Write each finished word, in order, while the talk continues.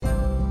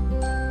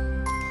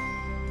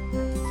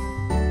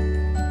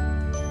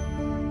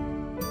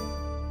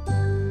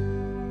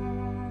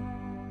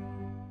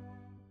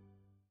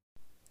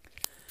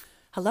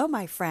Hello,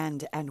 my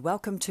friend, and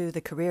welcome to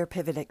the Career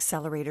Pivot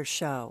Accelerator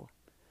Show.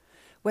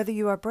 Whether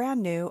you are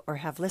brand new or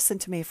have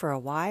listened to me for a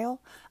while,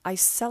 I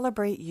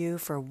celebrate you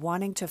for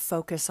wanting to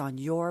focus on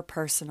your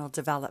personal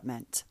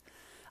development.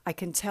 I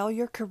can tell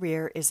your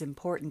career is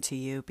important to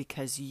you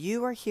because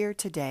you are here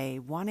today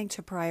wanting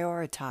to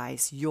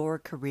prioritize your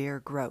career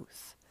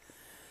growth.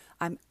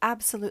 I'm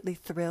absolutely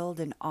thrilled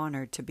and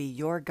honored to be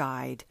your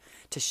guide,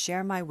 to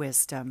share my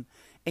wisdom,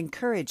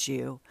 encourage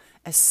you,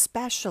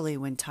 especially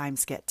when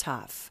times get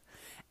tough,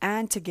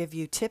 and to give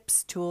you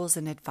tips, tools,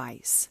 and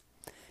advice.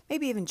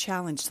 Maybe even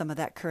challenge some of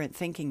that current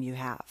thinking you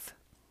have.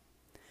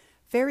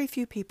 Very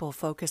few people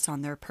focus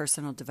on their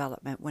personal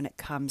development when it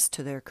comes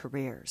to their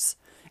careers,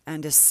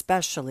 and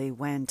especially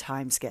when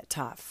times get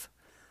tough.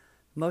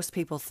 Most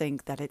people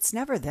think that it's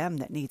never them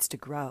that needs to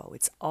grow,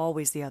 it's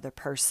always the other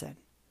person.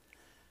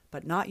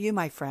 But not you,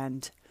 my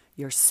friend.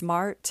 You're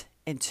smart,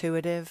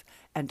 intuitive,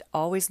 and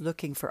always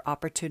looking for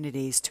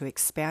opportunities to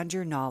expand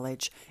your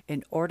knowledge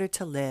in order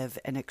to live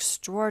an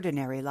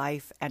extraordinary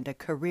life and a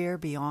career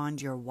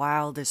beyond your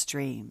wildest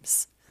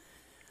dreams.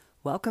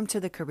 Welcome to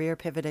the Career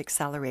Pivot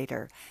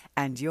Accelerator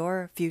and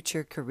your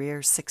future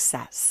career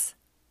success.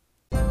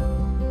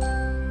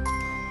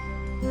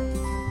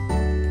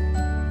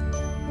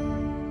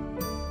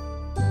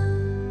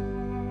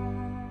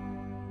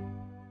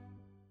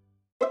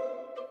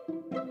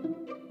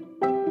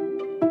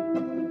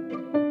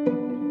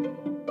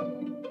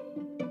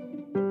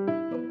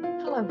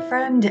 Hello,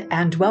 friend,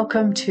 and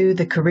welcome to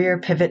the Career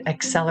Pivot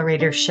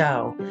Accelerator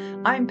Show.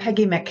 I'm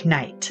Peggy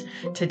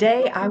McKnight.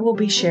 Today, I will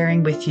be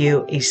sharing with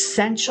you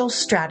essential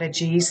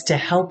strategies to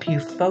help you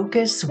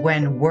focus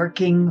when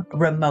working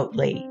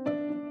remotely.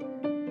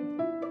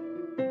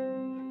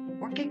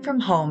 Working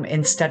from home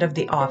instead of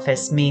the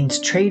office means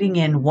trading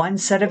in one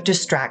set of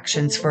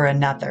distractions for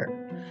another.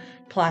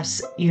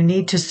 Plus, you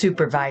need to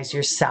supervise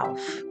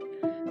yourself.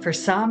 For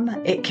some,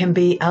 it can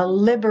be a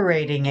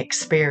liberating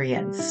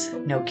experience.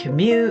 No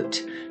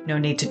commute, no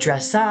need to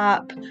dress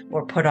up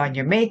or put on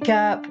your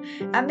makeup,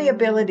 and the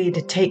ability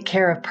to take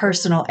care of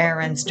personal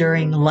errands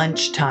during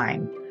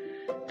lunchtime.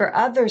 For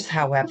others,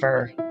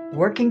 however,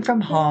 working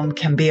from home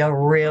can be a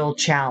real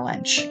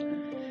challenge.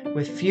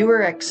 With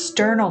fewer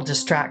external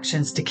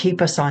distractions to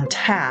keep us on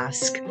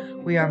task,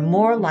 we are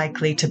more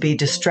likely to be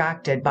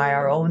distracted by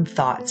our own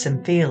thoughts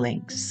and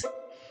feelings.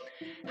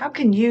 How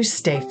can you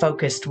stay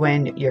focused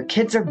when your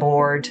kids are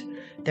bored?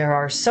 There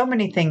are so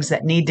many things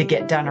that need to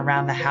get done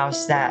around the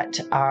house that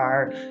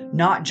are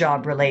not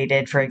job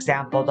related. For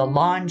example, the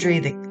laundry,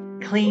 the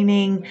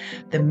cleaning,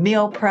 the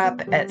meal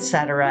prep,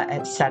 etc.,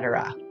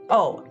 etc.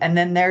 Oh, and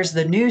then there's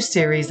the new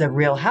series of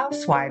Real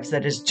Housewives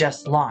that has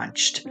just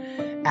launched.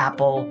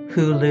 Apple,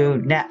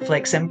 Hulu,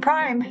 Netflix, and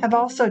Prime have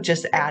also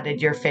just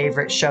added your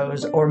favorite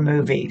shows or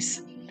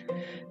movies.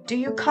 Do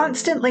you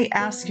constantly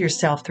ask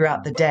yourself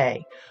throughout the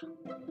day,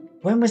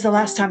 when was the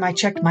last time I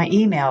checked my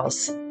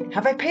emails?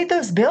 Have I paid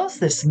those bills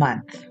this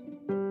month?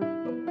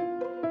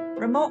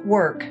 Remote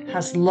work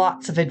has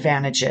lots of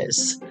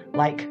advantages,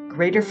 like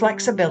greater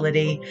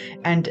flexibility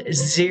and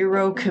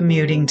zero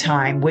commuting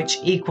time, which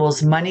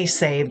equals money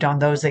saved on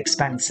those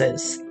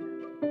expenses.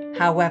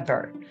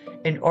 However,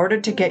 in order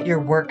to get your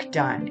work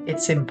done,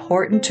 it's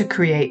important to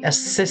create a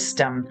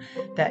system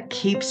that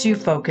keeps you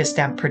focused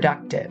and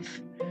productive.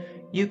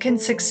 You can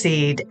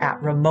succeed at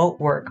remote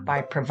work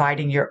by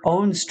providing your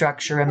own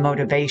structure and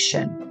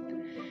motivation.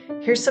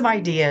 Here's some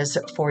ideas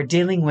for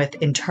dealing with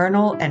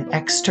internal and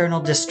external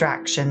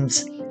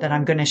distractions that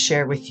I'm going to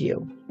share with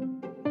you.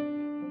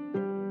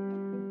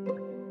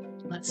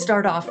 Let's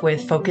start off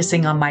with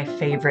focusing on my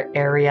favorite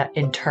area,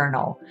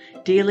 internal,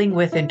 dealing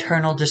with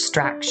internal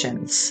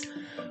distractions.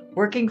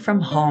 Working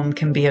from home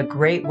can be a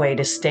great way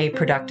to stay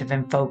productive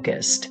and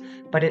focused,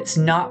 but it's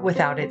not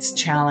without its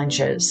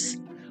challenges.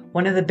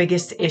 One of the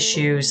biggest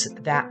issues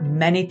that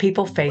many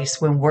people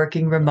face when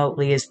working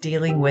remotely is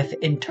dealing with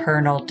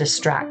internal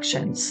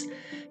distractions.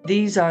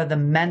 These are the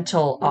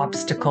mental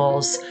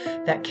obstacles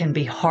that can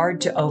be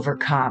hard to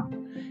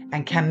overcome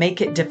and can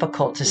make it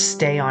difficult to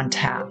stay on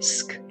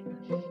task.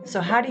 So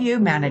how do you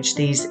manage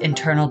these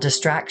internal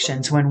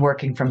distractions when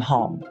working from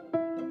home?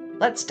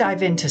 Let's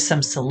dive into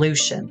some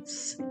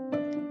solutions.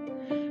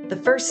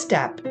 The first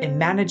step in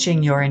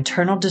managing your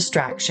internal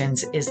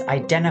distractions is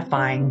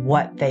identifying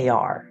what they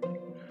are.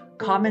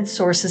 Common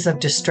sources of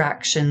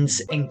distractions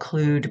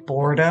include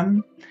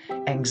boredom,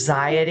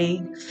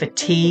 anxiety,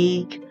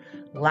 fatigue,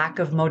 lack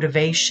of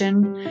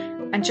motivation,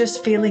 and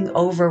just feeling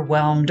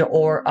overwhelmed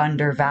or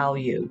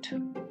undervalued.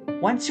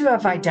 Once you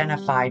have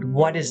identified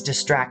what is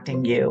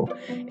distracting you,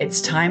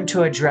 it's time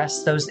to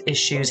address those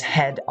issues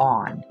head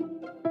on.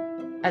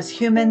 As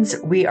humans,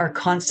 we are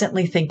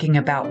constantly thinking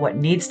about what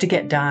needs to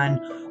get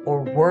done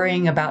or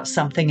worrying about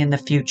something in the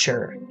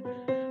future.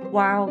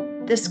 While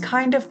this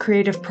kind of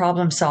creative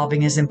problem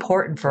solving is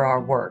important for our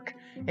work,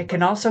 it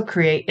can also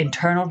create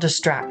internal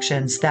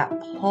distractions that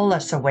pull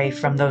us away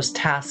from those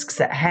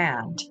tasks at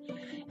hand.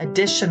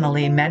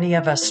 Additionally, many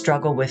of us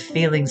struggle with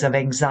feelings of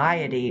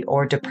anxiety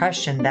or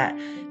depression that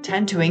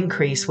tend to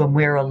increase when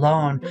we're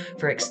alone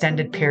for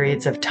extended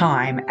periods of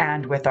time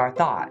and with our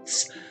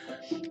thoughts.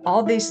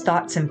 All these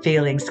thoughts and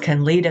feelings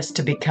can lead us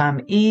to become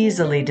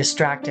easily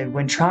distracted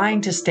when trying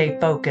to stay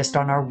focused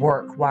on our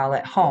work while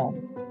at home.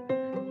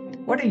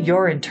 What are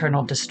your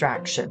internal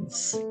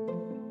distractions?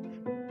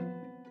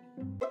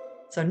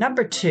 So,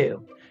 number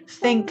 2,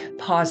 think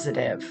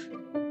positive.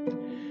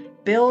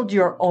 Build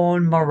your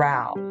own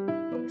morale.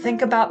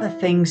 Think about the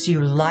things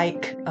you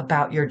like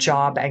about your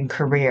job and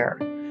career.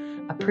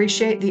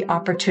 Appreciate the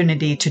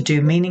opportunity to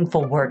do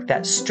meaningful work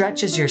that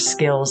stretches your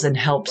skills and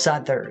helps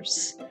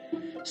others.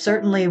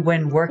 Certainly,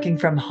 when working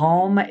from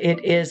home,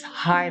 it is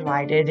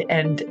highlighted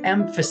and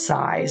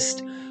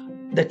emphasized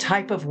the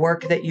type of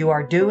work that you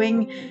are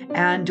doing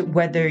and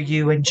whether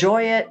you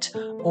enjoy it,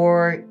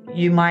 or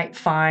you might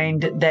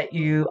find that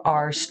you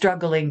are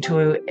struggling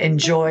to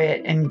enjoy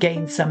it and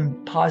gain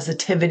some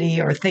positivity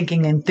or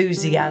thinking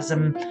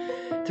enthusiasm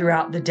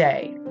throughout the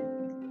day.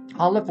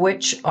 All of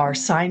which are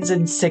signs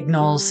and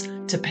signals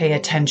to pay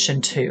attention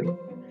to.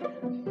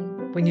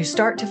 When you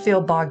start to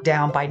feel bogged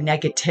down by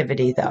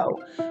negativity, though,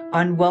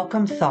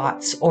 unwelcome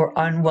thoughts or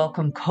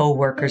unwelcome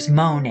coworkers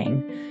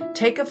moaning,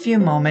 take a few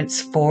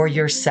moments for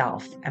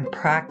yourself and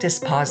practice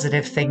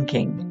positive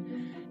thinking.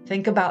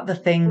 Think about the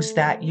things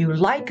that you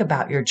like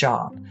about your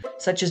job,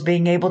 such as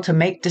being able to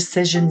make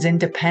decisions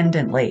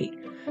independently,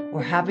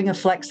 or having a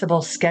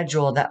flexible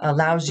schedule that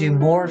allows you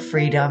more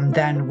freedom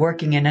than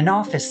working in an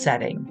office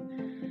setting.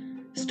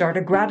 Start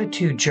a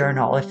gratitude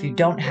journal if you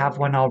don't have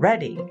one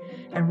already,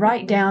 and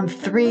write down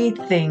 3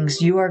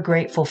 things you are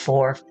grateful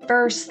for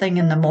first thing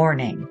in the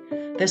morning.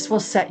 This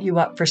will set you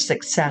up for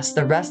success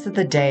the rest of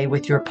the day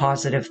with your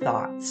positive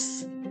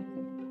thoughts.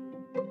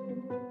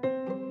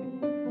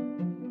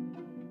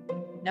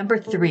 Number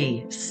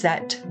 3,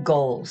 set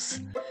goals.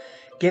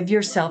 Give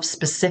yourself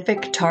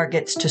specific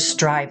targets to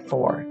strive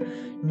for.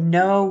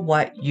 Know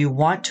what you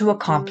want to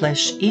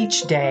accomplish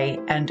each day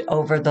and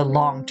over the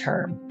long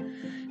term.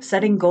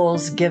 Setting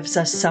goals gives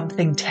us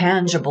something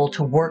tangible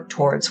to work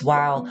towards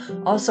while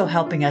also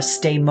helping us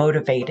stay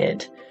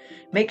motivated.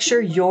 Make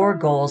sure your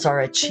goals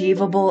are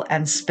achievable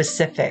and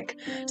specific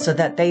so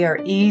that they are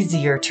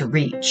easier to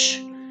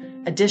reach.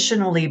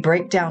 Additionally,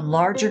 break down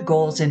larger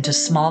goals into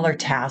smaller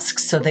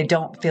tasks so they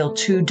don't feel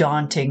too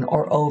daunting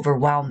or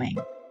overwhelming.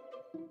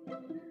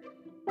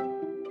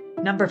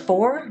 Number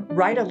 4,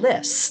 write a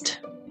list.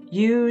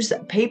 Use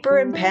paper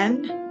and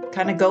pen,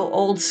 kind of go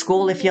old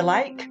school if you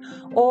like,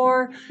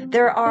 or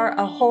there are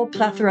a whole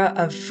plethora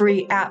of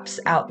free apps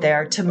out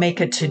there to make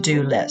a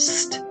to-do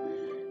list.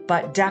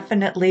 But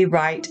definitely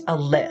write a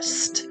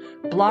list.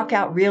 Block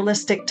out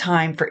realistic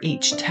time for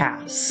each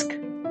task.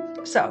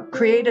 So,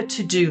 create a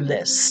to-do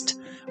list.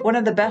 One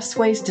of the best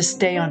ways to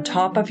stay on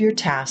top of your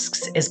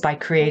tasks is by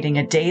creating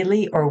a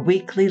daily or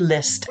weekly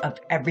list of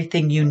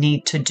everything you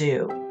need to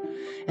do.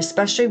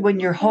 Especially when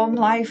your home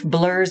life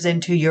blurs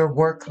into your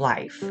work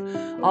life.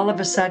 All of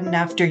a sudden,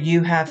 after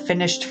you have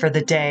finished for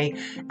the day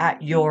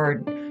at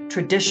your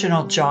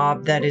traditional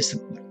job that is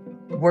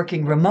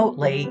working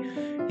remotely,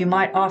 you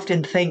might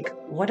often think,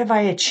 what have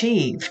I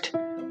achieved?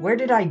 Where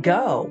did I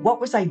go?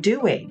 What was I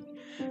doing?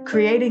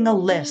 Creating a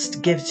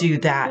list gives you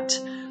that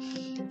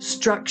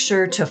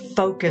structure to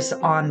focus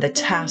on the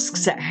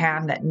tasks at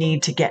hand that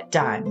need to get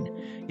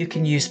done. You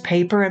can use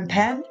paper and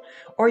pen,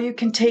 or you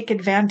can take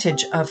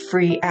advantage of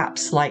free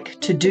apps like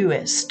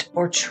Todoist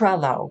or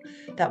Trello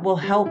that will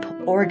help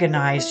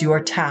organize your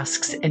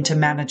tasks into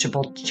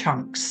manageable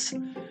chunks.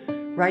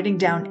 Writing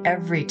down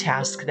every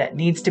task that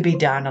needs to be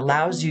done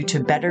allows you to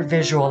better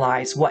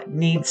visualize what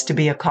needs to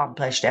be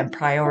accomplished and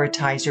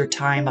prioritize your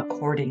time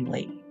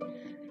accordingly.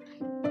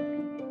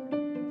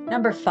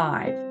 Number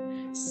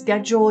 5,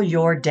 schedule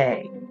your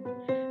day.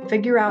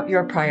 Figure out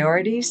your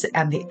priorities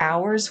and the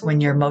hours when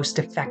you're most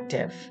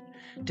effective.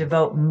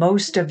 Devote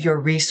most of your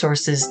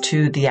resources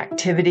to the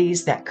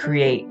activities that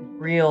create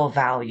real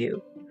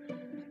value.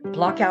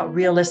 Block out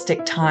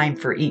realistic time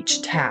for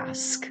each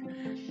task.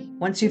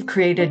 Once you've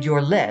created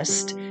your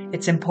list,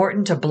 it's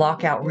important to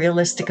block out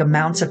realistic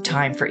amounts of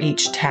time for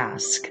each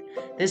task.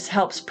 This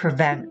helps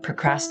prevent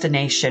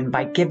procrastination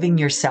by giving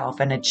yourself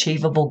an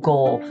achievable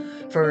goal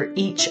for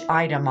each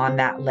item on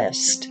that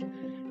list.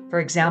 For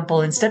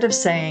example, instead of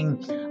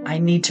saying, I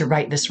need to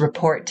write this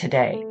report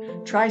today,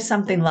 try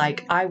something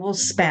like, I will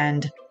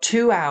spend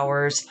 2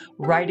 hours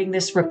writing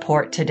this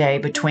report today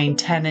between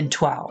 10 and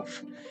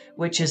 12,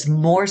 which is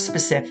more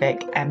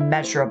specific and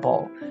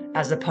measurable,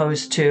 as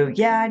opposed to,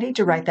 I need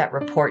to write that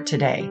report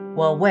today.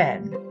 Well,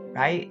 when,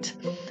 right?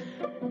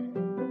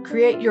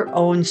 Create your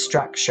own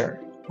structure.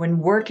 When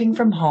working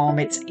from home,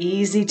 it's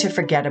easy to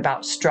forget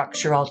about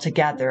structure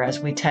altogether as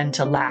we tend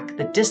to lack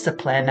the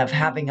discipline of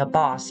having a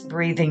boss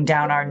breathing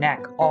down our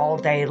neck all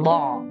day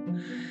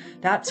long.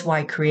 That's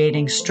why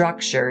creating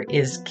structure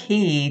is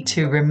key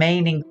to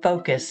remaining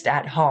focused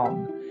at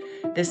home.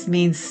 This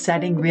means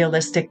setting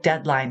realistic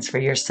deadlines for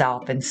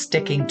yourself and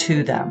sticking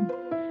to them.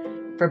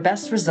 For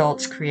best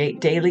results, create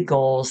daily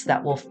goals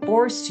that will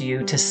force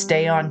you to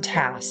stay on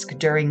task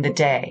during the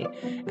day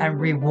and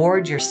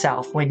reward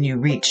yourself when you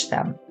reach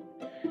them.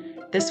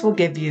 This will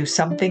give you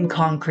something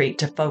concrete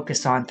to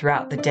focus on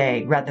throughout the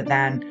day rather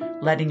than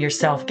letting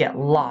yourself get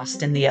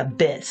lost in the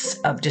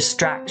abyss of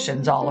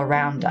distractions all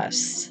around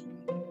us.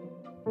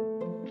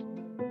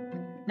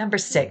 Number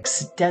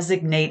 6,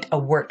 designate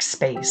a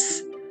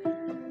workspace.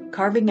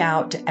 Carving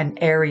out an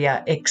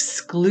area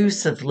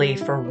exclusively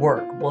for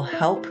work will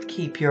help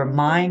keep your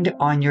mind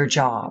on your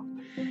job.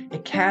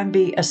 It can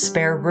be a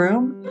spare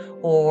room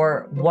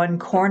or one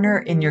corner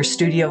in your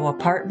studio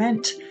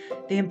apartment.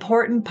 The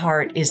important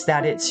part is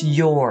that it's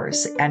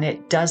yours and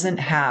it doesn't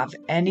have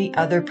any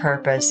other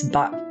purpose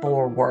but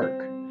for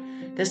work.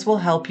 This will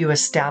help you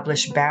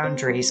establish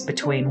boundaries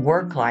between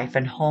work life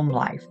and home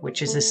life,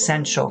 which is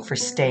essential for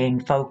staying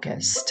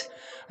focused.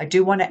 I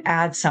do want to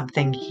add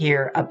something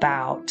here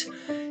about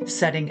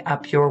setting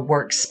up your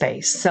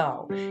workspace.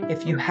 So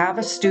if you have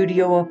a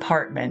studio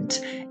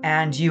apartment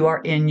and you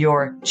are in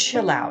your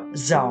chill out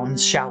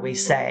zones, shall we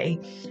say,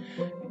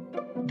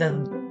 the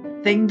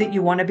thing that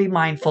you want to be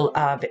mindful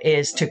of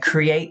is to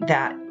create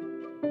that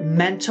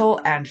mental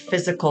and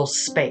physical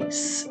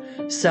space.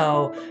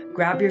 So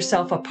grab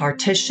yourself a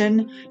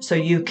partition so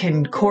you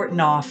can cordon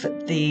off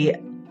the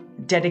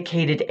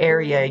dedicated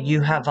area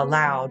you have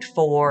allowed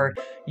for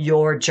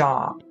your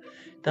job.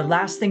 The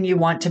last thing you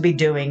want to be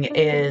doing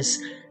is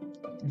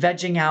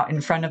vegging out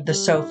in front of the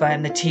sofa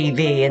and the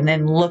TV and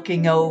then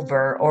looking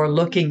over or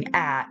looking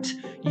at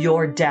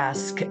your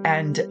desk,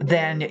 and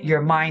then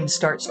your mind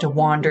starts to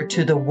wander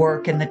to the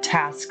work and the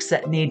tasks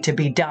that need to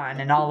be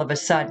done, and all of a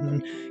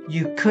sudden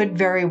you could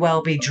very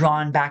well be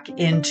drawn back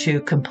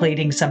into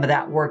completing some of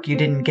that work you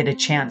didn't get a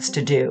chance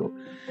to do.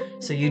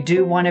 So you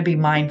do want to be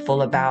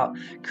mindful about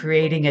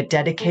creating a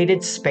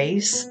dedicated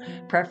space,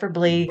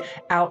 preferably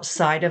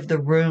outside of the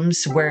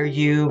rooms where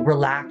you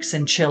relax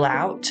and chill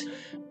out.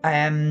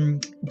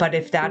 But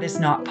if that is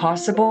not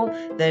possible,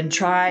 then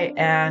try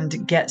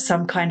and get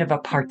some kind of a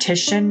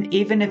partition,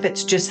 even if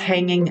it's just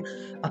hanging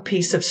a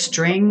piece of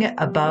string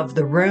above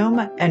the room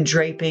and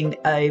draping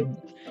a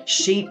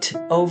sheet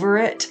over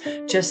it,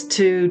 just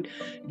to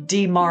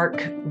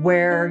demark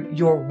where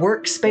your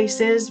workspace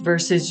is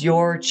versus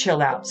your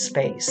chill out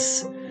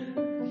space.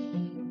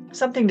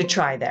 Something to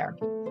try there.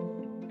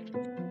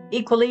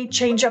 Equally,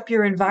 change up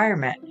your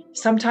environment.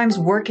 Sometimes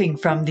working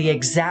from the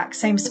exact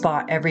same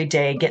spot every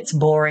day gets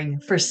boring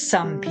for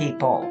some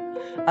people.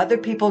 Other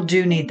people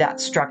do need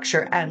that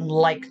structure and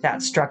like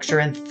that structure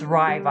and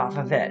thrive off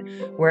of it,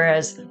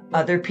 whereas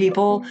other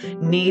people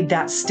need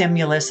that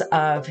stimulus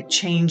of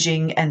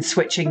changing and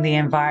switching the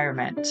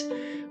environment,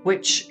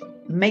 which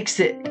makes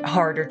it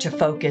harder to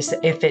focus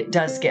if it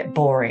does get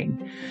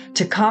boring.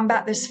 To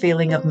combat this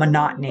feeling of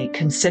monotony,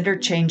 consider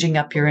changing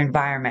up your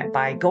environment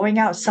by going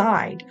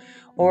outside,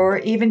 or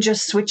even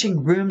just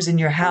switching rooms in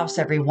your house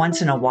every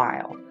once in a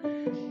while.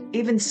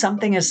 Even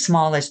something as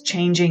small as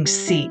changing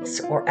seats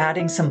or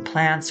adding some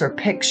plants or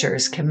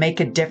pictures can make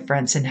a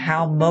difference in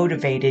how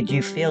motivated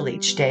you feel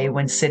each day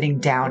when sitting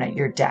down at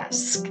your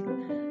desk.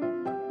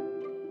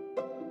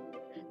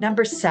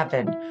 Number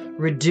 7,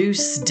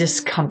 reduce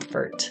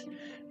discomfort.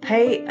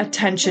 Pay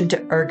attention to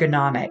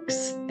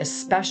ergonomics,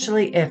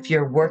 especially if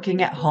you're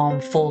working at home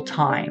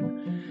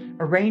full-time.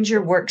 Arrange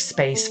your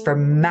workspace for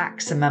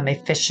maximum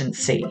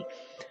efficiency.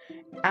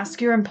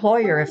 Ask your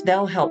employer if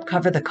they'll help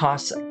cover the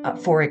costs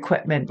for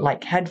equipment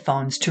like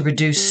headphones to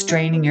reduce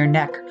straining your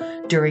neck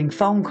during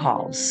phone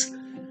calls.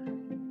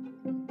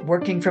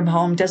 Working from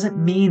home doesn't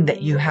mean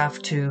that you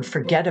have to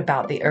forget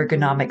about the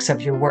ergonomics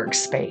of your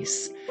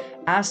workspace.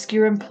 Ask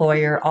your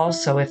employer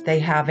also if they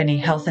have any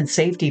health and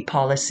safety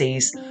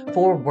policies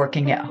for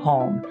working at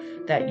home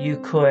that you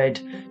could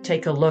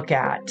take a look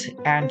at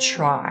and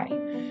try.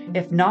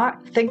 If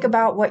not, think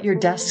about what your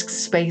desk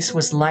space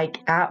was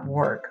like at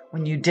work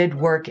when you did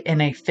work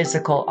in a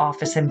physical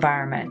office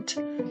environment.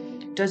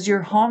 Does your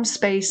home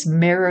space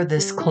mirror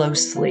this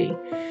closely?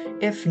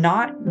 If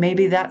not,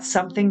 maybe that's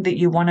something that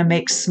you want to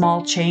make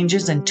small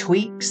changes and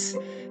tweaks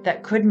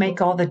that could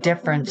make all the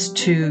difference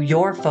to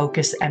your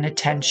focus and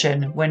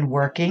attention when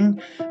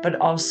working, but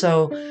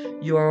also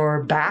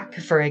your back,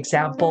 for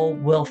example,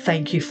 will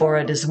thank you for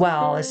it as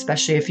well,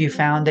 especially if you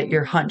found that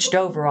you're hunched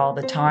over all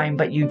the time,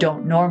 but you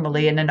don't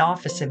normally in an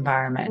office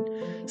environment.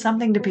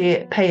 Something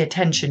to pay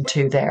attention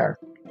to there.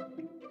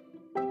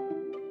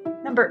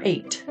 Number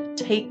 8,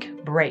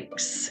 take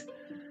breaks.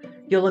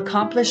 You'll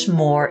accomplish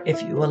more if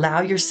you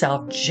allow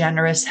yourself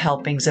generous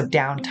helpings of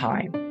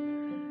downtime.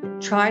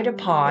 Try to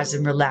pause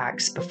and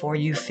relax before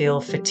you feel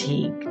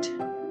fatigued.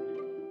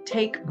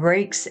 Take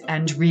breaks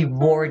and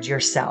reward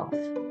yourself.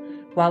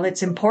 While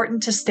it's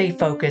important to stay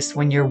focused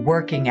when you're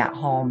working at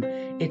home,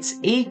 it's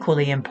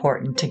equally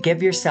important to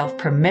give yourself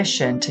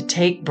permission to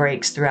take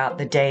breaks throughout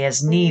the day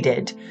as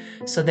needed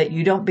so that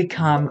you don't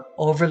become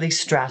overly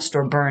stressed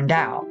or burned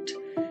out.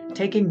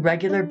 Taking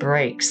regular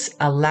breaks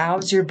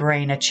allows your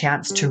brain a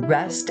chance to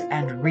rest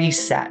and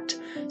reset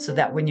so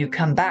that when you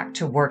come back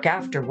to work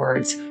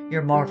afterwards,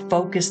 you're more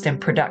focused and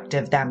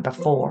productive than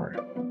before.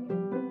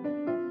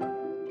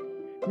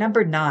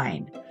 Number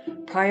 9,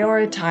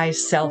 prioritize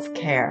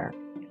self-care.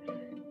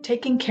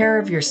 Taking care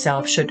of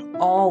yourself should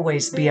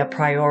always be a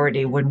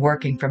priority when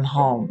working from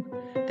home.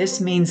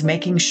 This means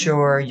making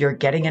sure you're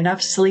getting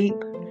enough sleep,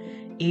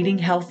 eating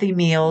healthy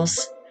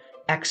meals,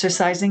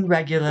 exercising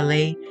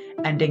regularly,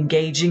 and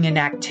engaging in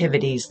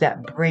activities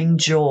that bring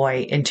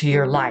joy into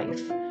your life,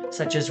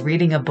 such as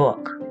reading a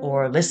book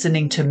or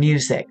listening to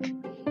music.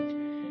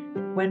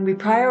 When we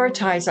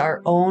prioritize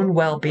our own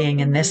well-being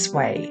in this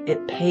way,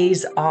 it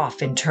pays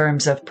off in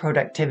terms of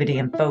productivity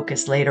and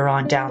focus later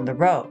on down the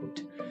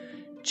road.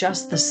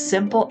 Just the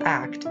simple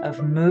act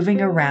of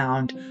moving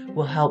around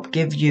will help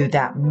give you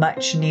that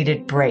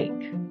much-needed break.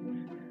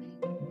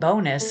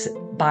 Bonus,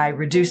 by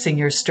reducing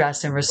your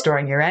stress and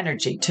restoring your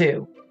energy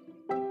too.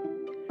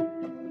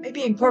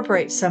 Maybe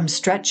incorporate some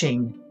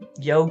stretching,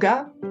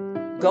 yoga,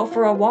 go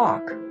for a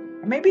walk,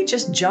 or maybe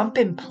just jump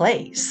in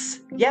place.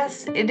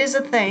 Yes, it is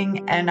a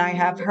thing, and I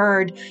have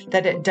heard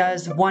that it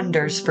does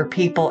wonders for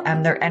people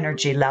and their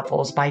energy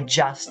levels by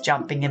just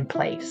jumping in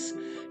place.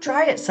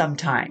 Try it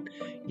sometime.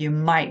 You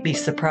might be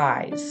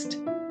surprised.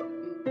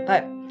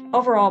 But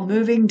overall,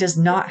 moving does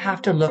not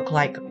have to look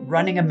like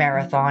running a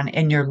marathon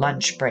in your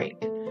lunch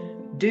break.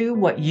 Do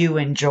what you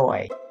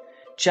enjoy.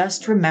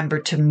 Just remember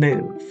to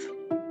move.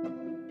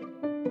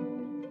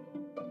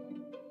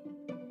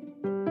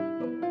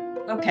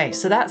 Okay,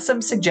 so that's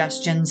some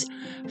suggestions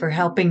for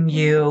helping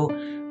you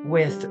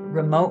with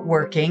remote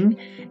working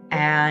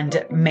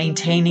and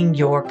maintaining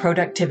your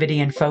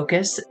productivity and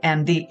focus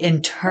and the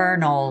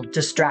internal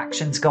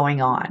distractions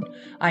going on.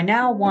 I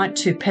now want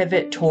to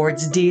pivot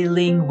towards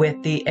dealing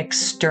with the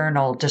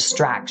external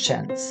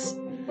distractions.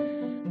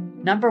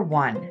 Number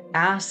 1,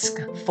 ask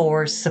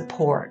for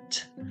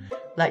support.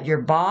 Let your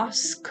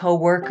boss,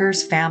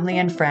 coworkers, family,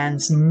 and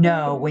friends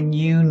know when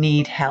you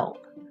need help.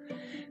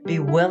 Be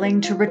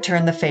willing to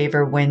return the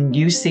favor when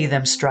you see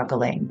them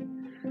struggling.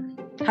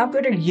 How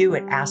good are you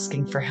at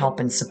asking for help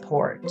and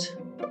support?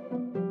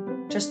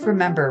 Just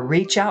remember,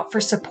 reach out for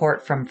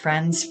support from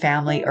friends,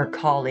 family, or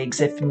colleagues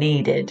if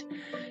needed.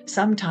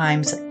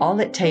 Sometimes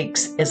all it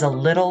takes is a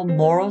little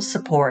moral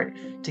support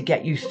to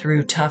get you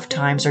through tough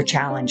times or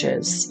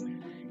challenges.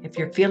 If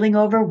you're feeling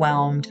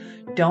overwhelmed,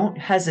 don't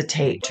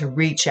hesitate to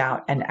reach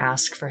out and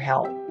ask for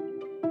help.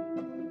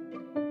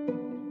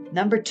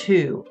 Number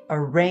 2,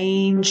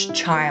 arrange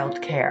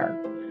childcare.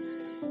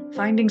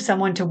 Finding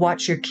someone to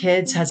watch your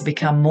kids has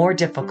become more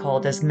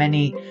difficult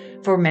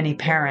for many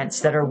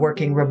parents that are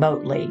working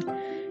remotely.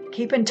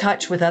 Keep in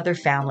touch with other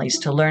families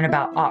to learn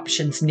about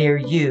options near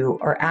you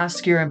or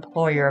ask your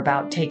employer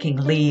about taking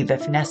leave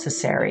if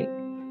necessary.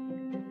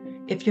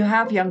 If you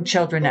have young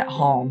children at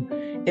home,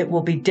 it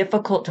will be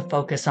difficult to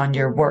focus on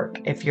your work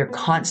if you're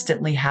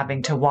constantly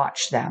having to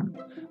watch them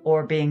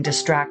or being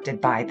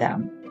distracted by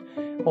them,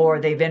 or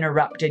they've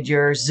interrupted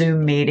your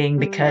Zoom meeting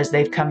because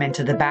they've come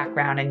into the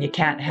background and you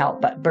can't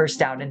help but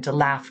burst out into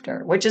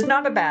laughter, which is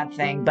not a bad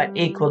thing, but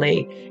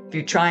equally, if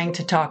you're trying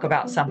to talk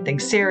about something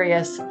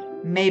serious,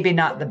 maybe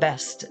not the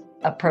best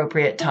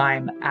appropriate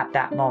time at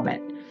that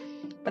moment.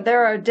 But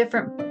there are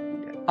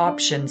different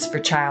options for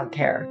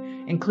childcare,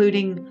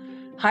 including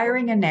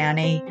hiring a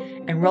nanny,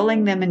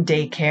 enrolling them in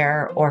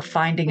daycare, or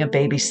finding a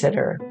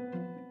babysitter.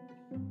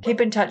 Keep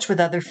in touch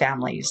with other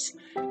families.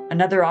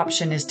 Another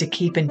option is to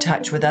keep in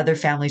touch with other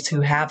families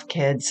who have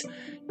kids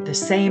the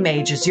same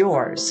age as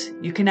yours.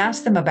 You can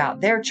ask them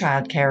about their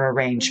childcare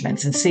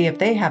arrangements and see if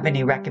they have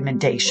any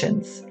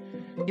recommendations.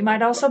 You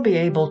might also be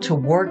able to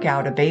work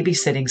out a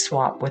babysitting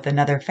swap with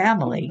another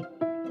family.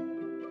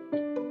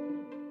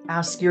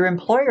 Ask your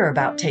employer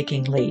about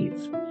taking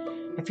leave.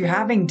 If you're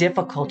having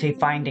difficulty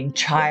finding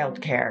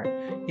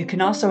childcare, you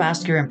can also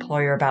ask your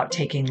employer about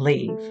taking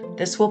leave.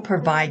 This will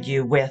provide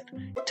you with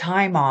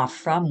time off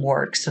from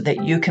work so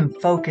that you can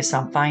focus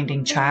on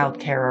finding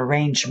childcare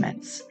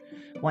arrangements.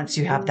 Once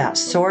you have that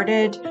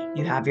sorted,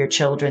 you have your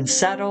children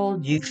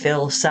settled, you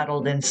feel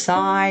settled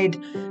inside,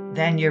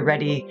 then you're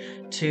ready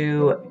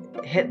to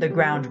hit the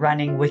ground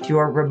running with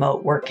your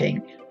remote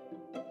working.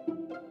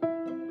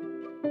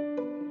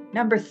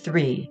 Number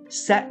 3,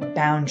 set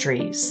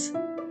boundaries.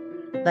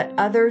 Let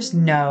others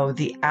know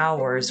the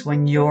hours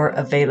when you're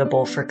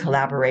available for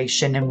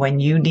collaboration and when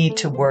you need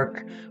to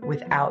work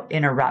without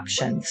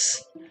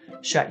interruptions.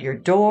 Shut your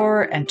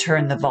door and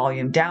turn the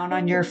volume down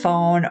on your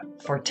phone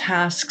for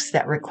tasks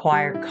that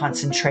require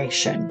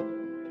concentration.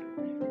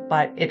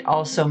 But it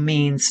also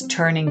means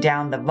turning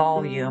down the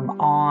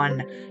volume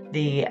on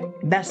the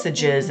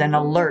messages and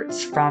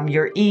alerts from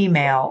your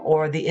email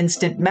or the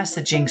instant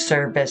messaging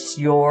service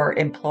your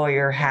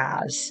employer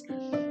has.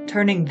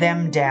 Turning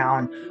them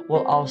down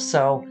will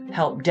also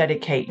help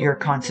dedicate your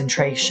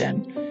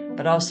concentration,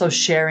 but also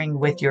sharing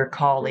with your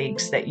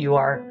colleagues that you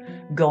are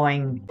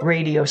going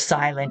radio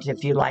silent,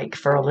 if you like,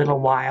 for a little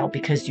while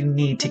because you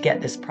need to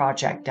get this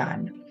project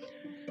done.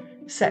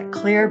 Set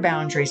clear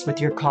boundaries with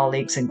your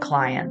colleagues and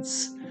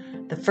clients.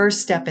 The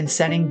first step in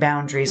setting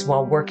boundaries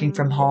while working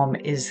from home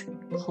is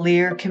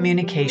clear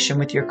communication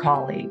with your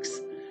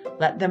colleagues.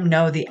 Let them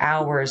know the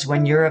hours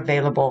when you're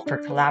available for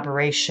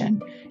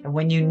collaboration and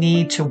when you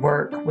need to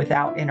work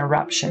without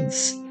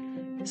interruptions.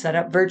 Set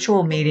up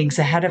virtual meetings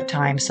ahead of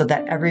time so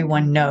that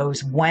everyone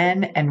knows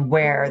when and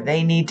where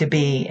they need to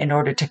be in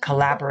order to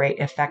collaborate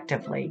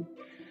effectively.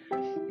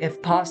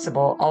 If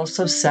possible,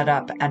 also set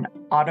up an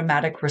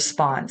automatic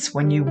response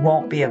when you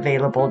won't be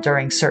available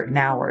during certain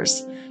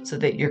hours so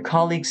that your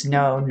colleagues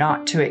know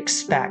not to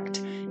expect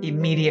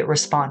immediate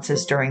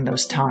responses during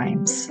those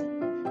times.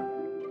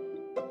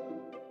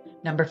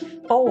 Number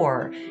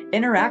 4,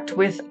 interact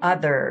with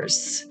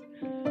others.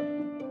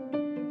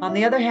 On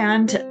the other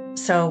hand,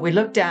 so we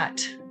looked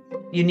at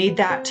you need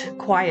that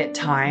quiet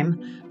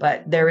time,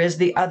 but there is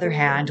the other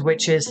hand,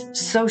 which is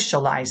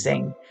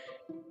socializing.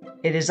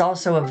 It is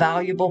also a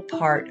valuable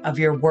part of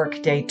your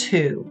workday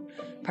too.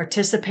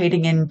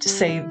 Participating in,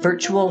 say,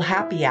 virtual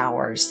happy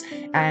hours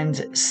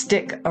and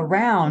stick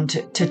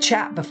around to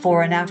chat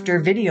before and after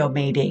video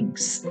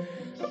meetings.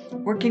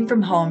 Working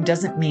from home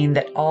doesn't mean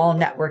that all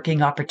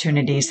networking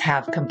opportunities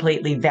have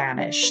completely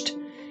vanished.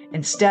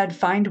 Instead,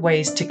 find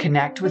ways to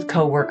connect with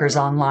coworkers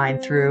online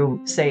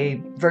through,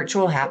 say,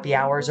 virtual happy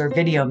hours or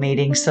video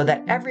meetings so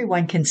that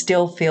everyone can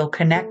still feel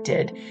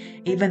connected,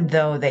 even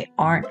though they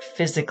aren't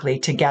physically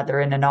together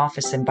in an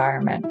office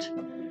environment.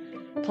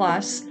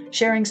 Plus,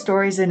 sharing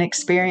stories and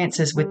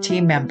experiences with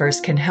team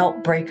members can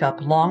help break up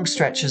long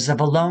stretches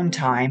of alone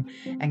time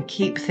and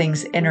keep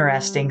things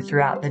interesting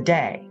throughout the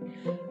day,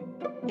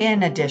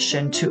 in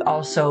addition to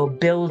also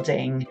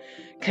building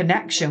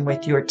connection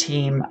with your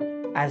team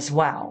as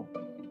well.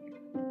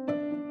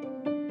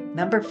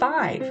 Number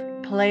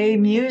 5, play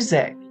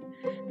music.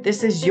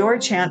 This is your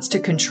chance to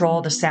control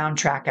the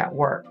soundtrack at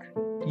work,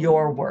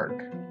 your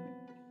work,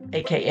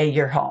 aka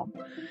your home.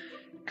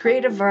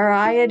 Create a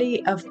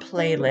variety of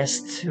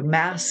playlists to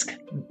mask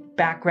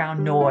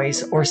background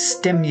noise or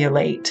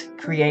stimulate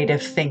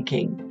creative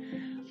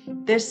thinking.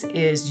 This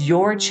is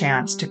your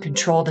chance to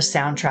control the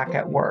soundtrack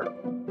at work.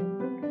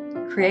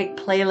 Create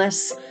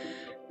playlists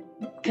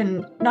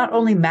can not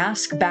only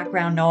mask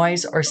background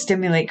noise or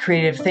stimulate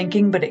creative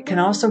thinking, but it can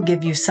also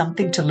give you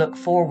something to look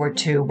forward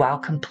to while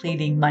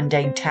completing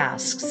mundane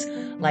tasks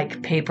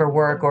like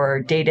paperwork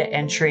or data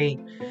entry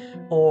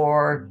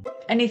or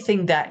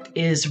anything that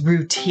is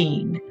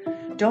routine.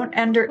 Don't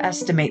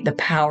underestimate the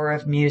power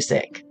of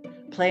music.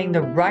 Playing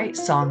the right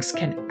songs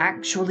can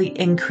actually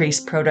increase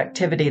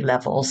productivity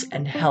levels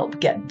and help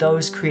get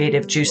those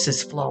creative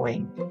juices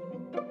flowing.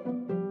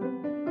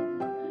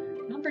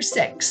 Number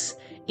 6,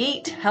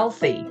 eat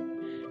healthy.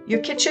 Your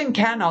kitchen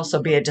can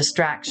also be a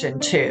distraction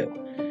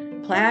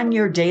too. Plan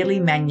your daily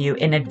menu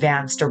in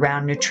advance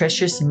around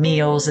nutritious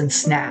meals and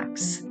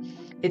snacks.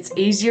 It's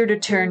easier to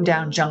turn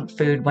down junk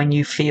food when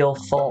you feel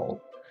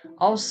full.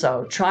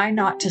 Also, try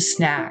not to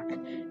snack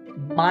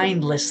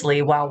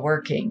mindlessly while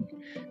working.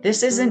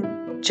 This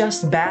isn't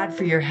just bad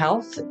for your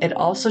health, it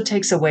also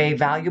takes away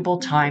valuable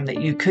time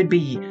that you could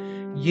be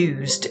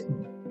used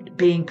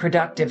being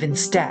productive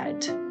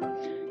instead.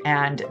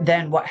 And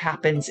then what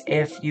happens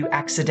if you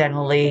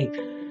accidentally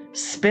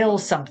spill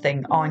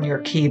something on your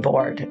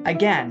keyboard?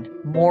 Again,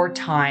 more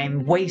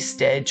time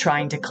wasted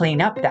trying to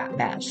clean up that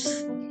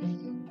mess.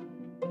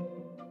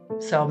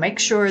 So make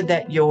sure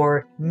that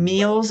your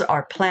meals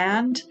are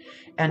planned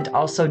and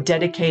also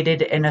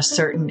dedicated in a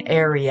certain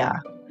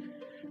area.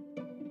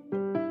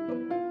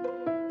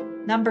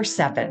 Number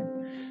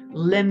 7,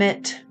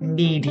 limit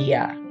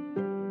media.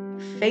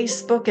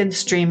 Facebook and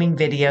streaming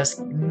videos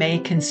may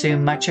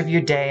consume much of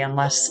your day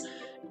unless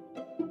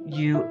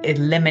you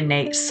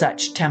eliminate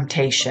such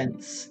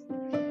temptations.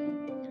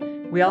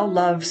 We all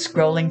love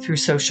scrolling through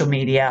social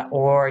media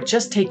or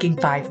just taking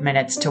 5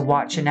 minutes to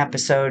watch an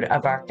episode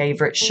of our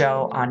favorite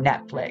show on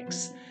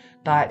Netflix.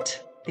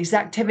 But these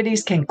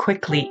activities can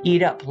quickly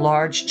eat up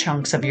large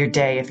chunks of your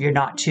day if you're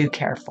not too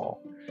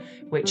careful,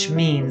 which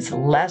means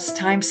less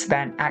time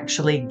spent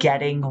actually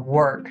getting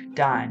work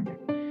done.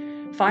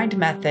 Find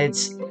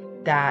methods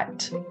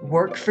that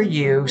work for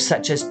you,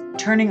 such as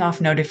turning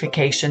off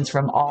notifications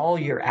from all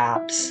your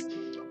apps,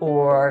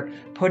 or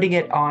putting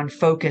it on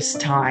focus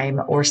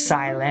time or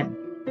silent,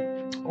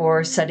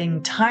 or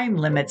setting time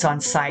limits on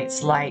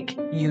sites like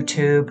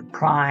YouTube,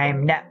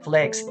 Prime,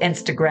 Netflix,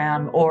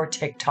 Instagram, or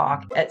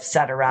TikTok,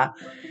 etc.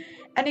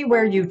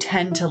 Anywhere you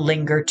tend to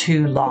linger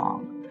too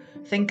long,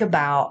 think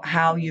about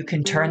how you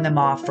can turn them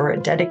off for a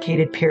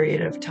dedicated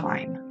period of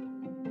time.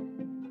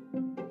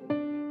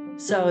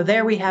 So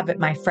there we have it,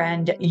 my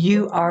friend.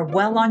 You are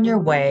well on your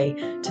way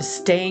to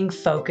staying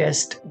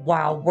focused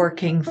while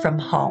working from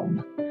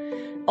home.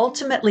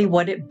 Ultimately,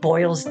 what it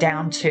boils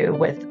down to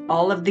with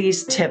all of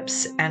these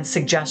tips and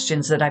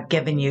suggestions that I've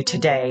given you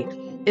today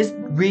is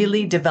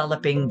really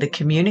developing the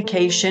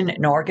communication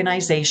and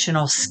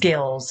organizational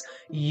skills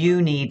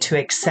you need to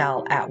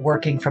excel at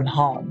working from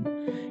home.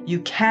 You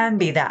can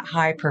be that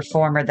high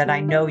performer that I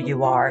know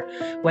you are,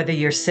 whether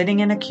you're sitting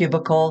in a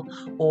cubicle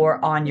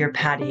or on your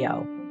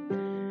patio.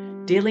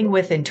 Dealing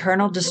with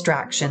internal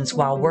distractions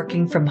while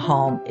working from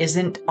home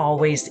isn't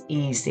always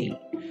easy,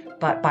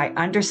 but by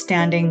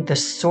understanding the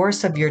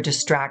source of your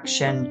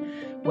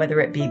distraction,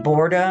 whether it be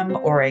boredom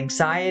or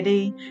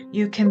anxiety,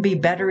 you can be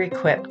better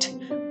equipped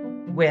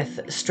with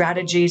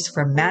strategies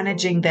for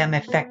managing them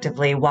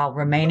effectively while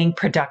remaining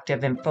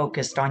productive and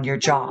focused on your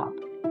job.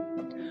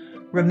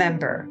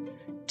 Remember,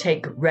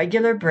 take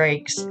regular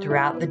breaks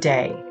throughout the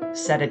day,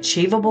 set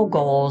achievable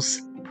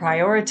goals,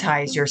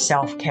 prioritize your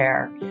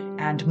self-care,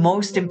 and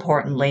most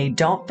importantly,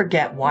 don't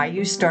forget why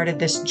you started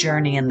this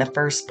journey in the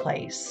first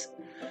place.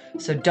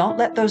 So don't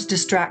let those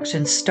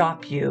distractions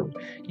stop you.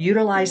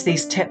 Utilize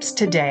these tips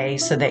today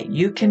so that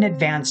you can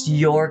advance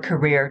your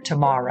career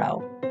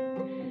tomorrow.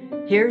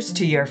 Here's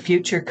to your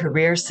future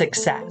career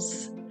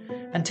success.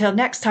 Until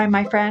next time,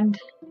 my friend,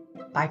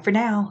 bye for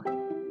now.